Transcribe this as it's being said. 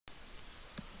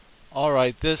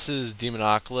Alright, this is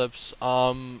Demonocalypse.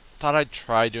 Thought I'd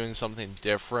try doing something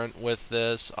different with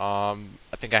this. I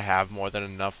think I have more than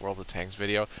enough World of Tanks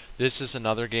video. This is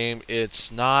another game.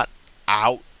 It's not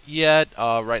out yet.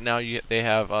 Right now they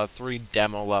have 3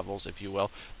 demo levels, if you will.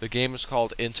 The game is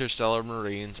called Interstellar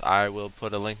Marines. I will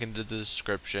put a link into the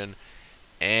description.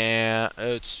 And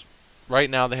it's right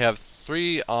now they have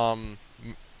 3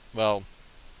 well,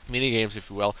 mini games, if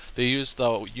you will. They use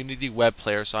the Unity web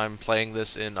player, so I'm playing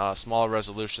this in smaller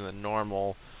resolution than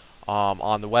normal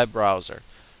on the web browser.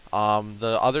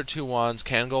 The other 2 ones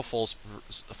can go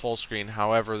full screen.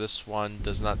 However, this one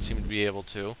does not seem to be able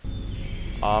to.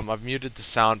 I've muted the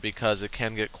sound because it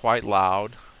can get quite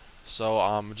loud. So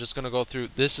I'm just going to go through.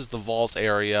 This is the vault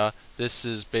area. This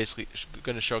is basically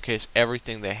going to showcase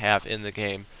everything they have in the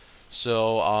game.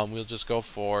 So we'll just go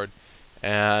forward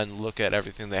and look at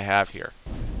everything they have here.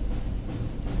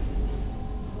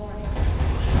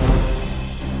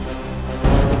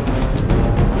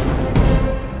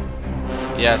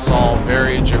 Yes, all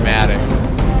very dramatic.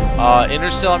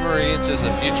 Interstellar Marines is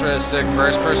a futuristic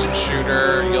first-person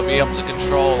shooter. You'll be able to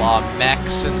control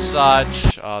mechs and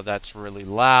such. That's really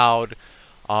loud.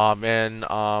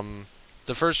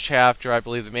 The first chapter, I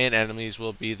believe the main enemies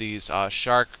will be these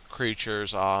shark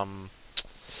creatures. They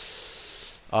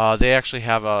actually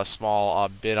have a small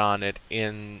bit on it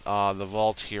in the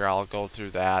vault here. I'll go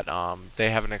through that. They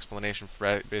have an explanation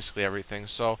for basically everything.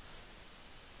 So,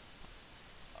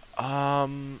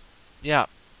 yeah,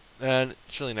 and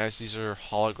it's really nice. These are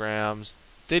holograms.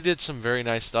 They did some very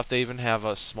nice stuff. They even have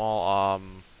a small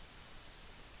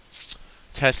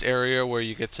test area where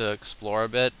you get to explore a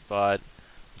bit, but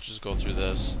let's just go through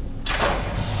this.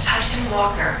 Titan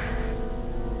Walker.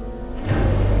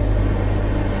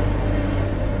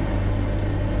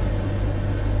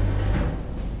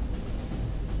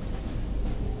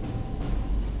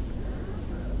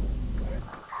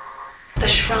 The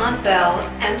Schron Bell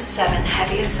M7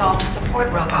 Heavy Assault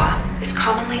Support Robot is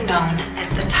commonly known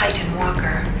as the Titan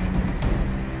Walker.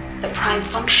 The prime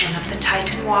function of the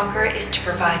Titan Walker is to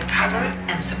provide cover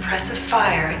and suppressive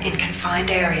fire in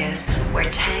confined areas where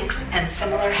tanks and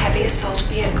similar heavy assault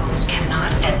vehicles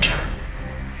cannot enter.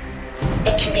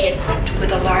 It can be equipped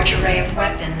with a large array of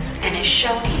weapons and is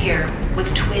shown here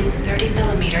with twin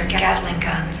 30mm Gatling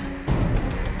guns.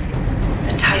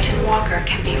 The Titan Walker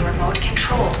can be remote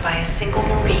controlled by a single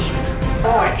Marine,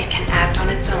 or it can act on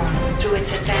its own through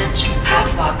its advanced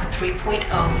Pathlock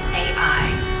 3.0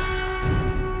 AI.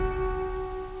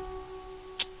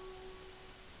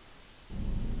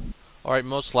 Alright,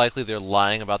 most likely they're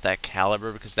lying about that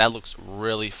caliber because that looks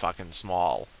really fucking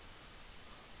small.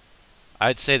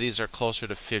 I'd say these are closer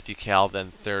to 50 cal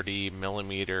than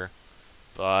 30mm,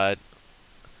 but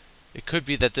it could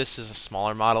be that this is a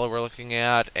smaller model we're looking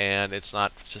at and it's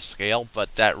not to scale,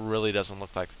 but that really doesn't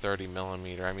look like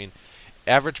 30mm. I mean,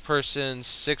 average person,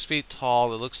 6 feet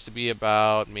tall, it looks to be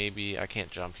about maybe, I can't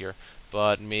jump here,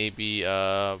 but maybe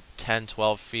 10,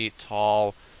 12 feet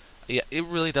tall. Yeah, it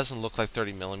really doesn't look like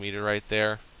 30mm right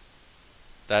there.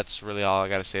 That's really all I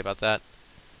gotta say about that.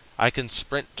 I can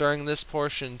sprint during this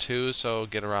portion too, so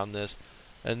get around this.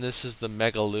 And this is the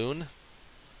Megaloon.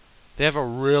 They have a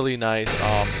really nice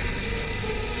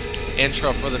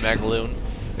intro for the Megaloon.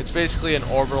 It's basically an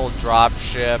orbital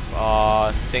dropship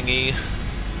thingy.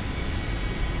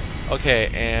 Okay,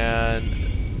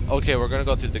 we're gonna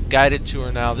go through the guided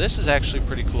tour now. This is actually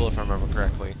pretty cool if I remember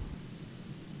correctly.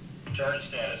 Charge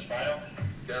status, final.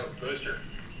 Go, booster.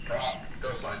 Prop, go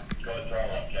fine. Go and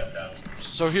throttle up, jet down.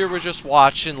 So here we're just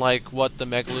watching like what the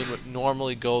Megaloon would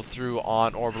normally go through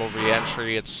on orbital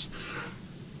reentry. It's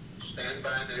Stand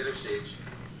by negative seats.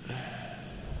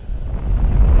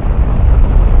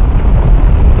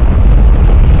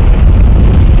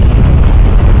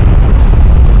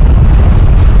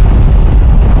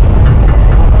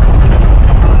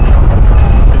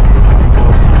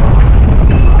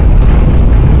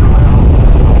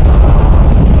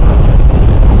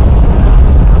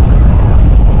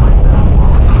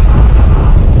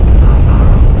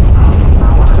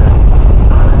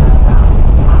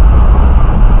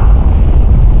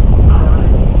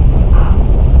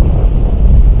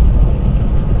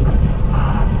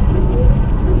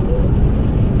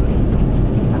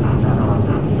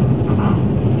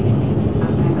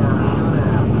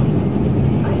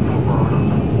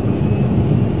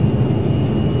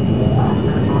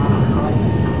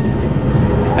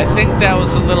 I think that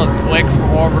was a little quick for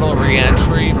orbital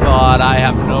reentry, but I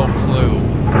have no clue.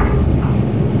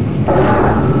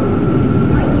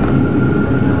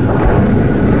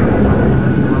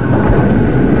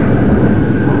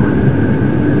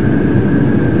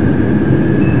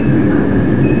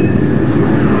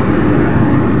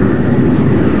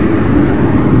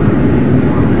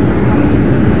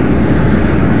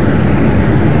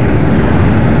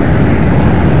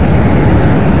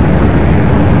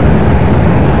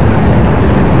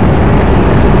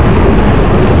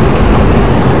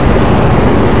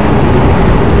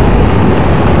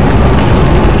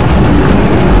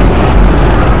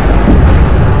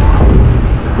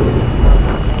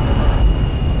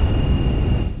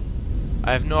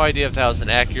 idea if that was an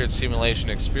accurate simulation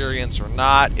experience or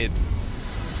not. It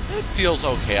feels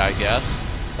okay, I guess.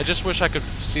 I just wish I could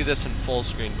see this in full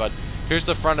screen, but here's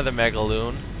the front of the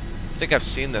Megaloon. I think I've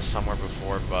seen this somewhere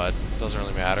before, but it doesn't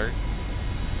really matter.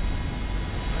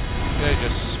 Okay,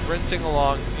 just sprinting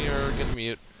along here, gonna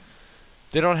mute.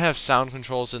 They don't have sound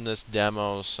controls in this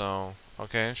demo, so...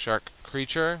 Okay, shark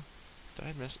creature. Did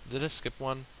I miss... Did I skip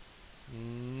one?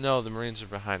 No, the Marines are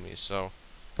behind me, so...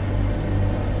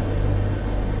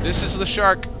 This is the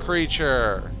shark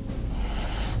creature!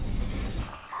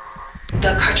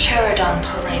 The Carcharodon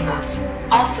polemos,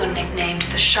 also nicknamed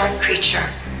the shark creature,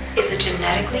 is a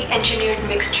genetically engineered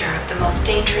mixture of the most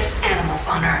dangerous animals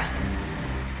on Earth.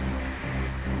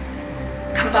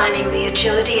 Combining the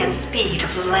agility and speed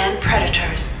of the land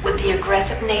predators with the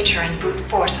aggressive nature and brute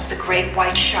force of the great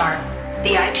white shark,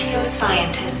 the ITO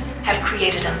scientists have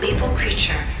created a lethal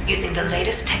creature using the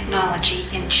latest technology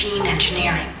in gene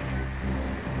engineering.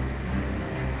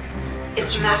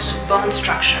 Its massive bone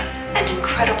structure and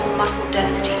incredible muscle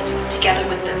density, together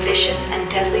with the vicious and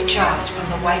deadly jaws from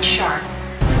the white shark,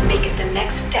 make it the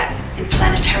next step in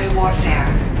planetary warfare,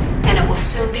 and it will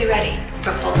soon be ready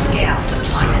for full-scale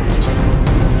deployment.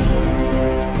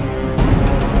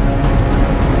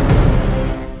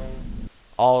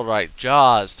 Alright,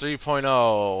 Jaws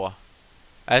 3.0.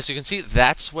 As you can see,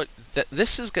 that's what...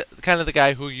 this is kind of the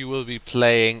guy who you will be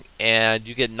playing, and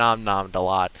you get nom-nommed a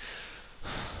lot.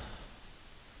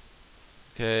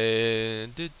 Okay.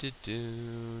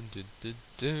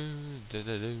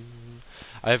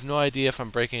 I have no idea if I'm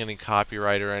breaking any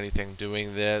copyright or anything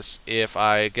doing this. If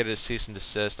I get a cease and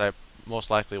desist, I most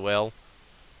likely will.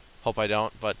 Hope I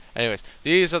don't, but anyways,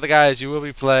 these are the guys you will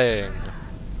be playing.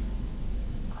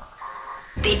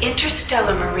 The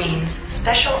Interstellar Marines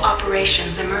Special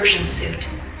Operations Immersion Suit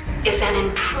is an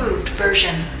improved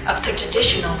version of the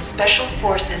traditional Special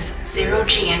Forces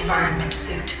Zero-G environment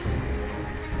suit.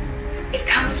 It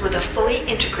comes with a fully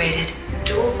integrated,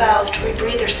 dual-valved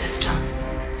rebreather system,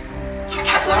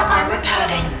 Kevlar armor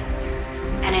padding,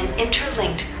 and an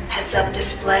interlinked heads-up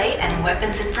display and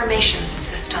weapons information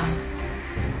system.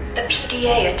 The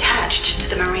PDA attached to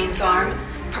the Marine's arm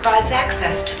provides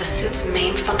access to the suit's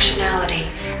main functionality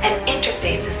and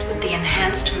interfaces with the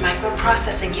enhanced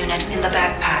microprocessing unit in the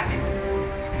backpack.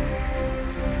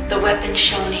 The weapons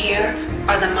shown here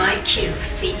are the MyQ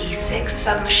CE6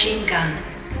 submachine gun,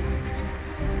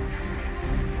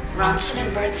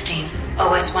 Ronson & Bernstein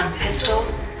OS-1 pistol,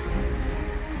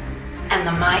 and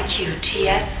the MyQ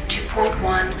TS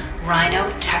 2.1 Rhino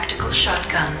tactical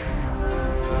shotgun.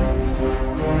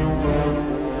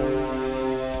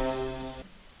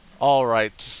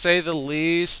 Alright, to say the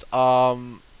least,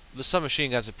 the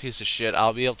submachine gun's a piece of shit.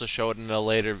 I'll be able to show it in a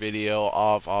later video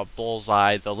of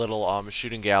Bullseye, the little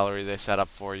shooting gallery they set up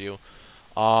for you.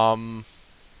 The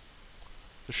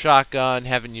shotgun,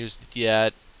 haven't used it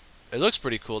yet. It looks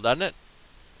pretty cool, doesn't it?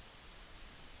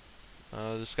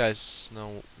 This guy's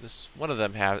one of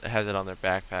them has it on their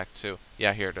backpack too.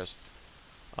 Yeah, here it is.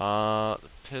 The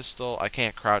pistol, I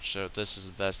can't crouch, so this is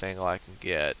the best angle I can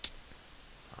get.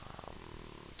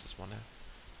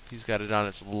 He's got it on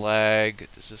its leg.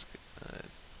 Does this?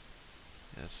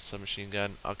 Yeah, it's a submachine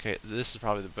gun. Okay, this is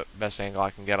probably the best angle I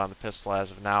can get on the pistol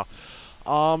as of now.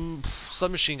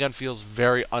 Submachine gun feels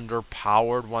very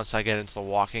underpowered once I get into the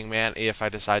Walking Man, if I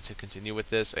decide to continue with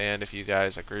this, and if you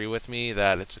guys agree with me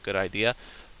that it's a good idea.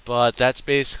 But that's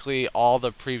basically all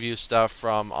the preview stuff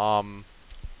from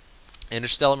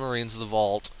Interstellar Marines: The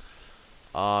Vault.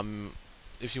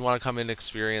 If you want to come in and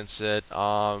experience it,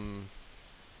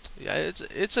 yeah,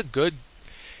 it's a good...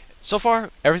 So far,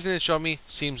 everything they showed me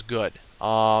seems good.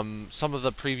 Some of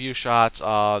the preview shots,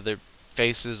 their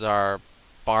faces are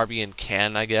Barbie and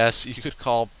Ken, I guess you could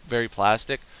call, very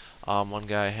plastic. One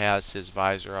guy has his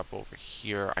visor up over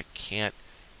here. I can't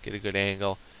get a good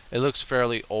angle. It looks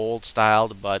fairly old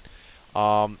styled, but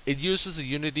it uses the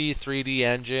Unity 3D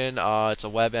engine. It's a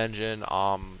web engine.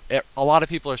 A lot of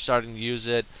people are starting to use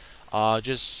it.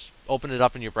 Just open it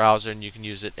up in your browser and you can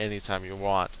use it anytime you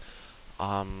want.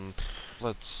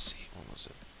 Let's see, what was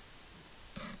it?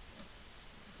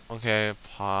 Okay,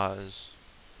 pause.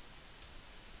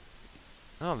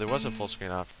 Oh, there was a full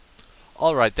screen option.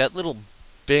 Alright, that little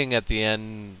bing at the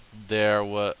end there,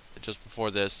 just before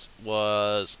this,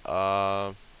 was,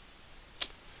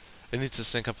 it needs to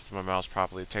sync up with my mouse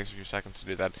properly. It takes a few seconds to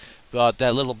do that. But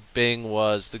that little bing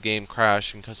was the game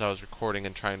crashing because I was recording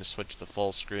and trying to switch to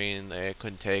full screen. It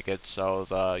couldn't take it, so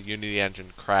the Unity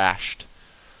engine crashed.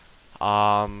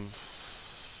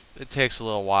 It takes a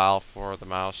little while for the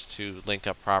mouse to link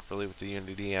up properly with the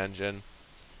Unity engine.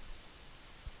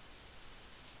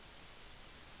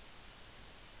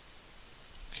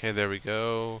 Okay, there we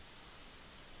go.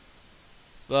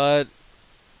 But,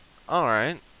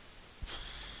 alright.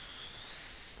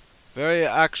 Very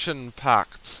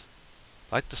action-packed.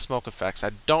 I like the smoke effects.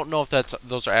 I don't know if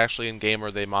those are actually in-game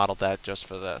or they modeled that just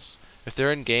for this. If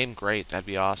they're in-game, great. That'd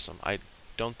be awesome. I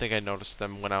don't think I noticed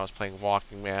them when I was playing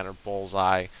Walking Man or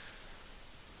Bullseye.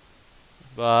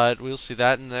 But we'll see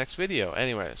that in the next video.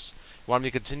 Anyways, want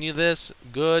me to continue this?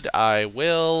 Good, I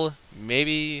will.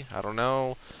 Maybe. I don't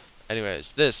know.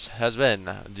 Anyways, this has been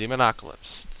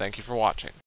Demonocalypse. Thank you for watching.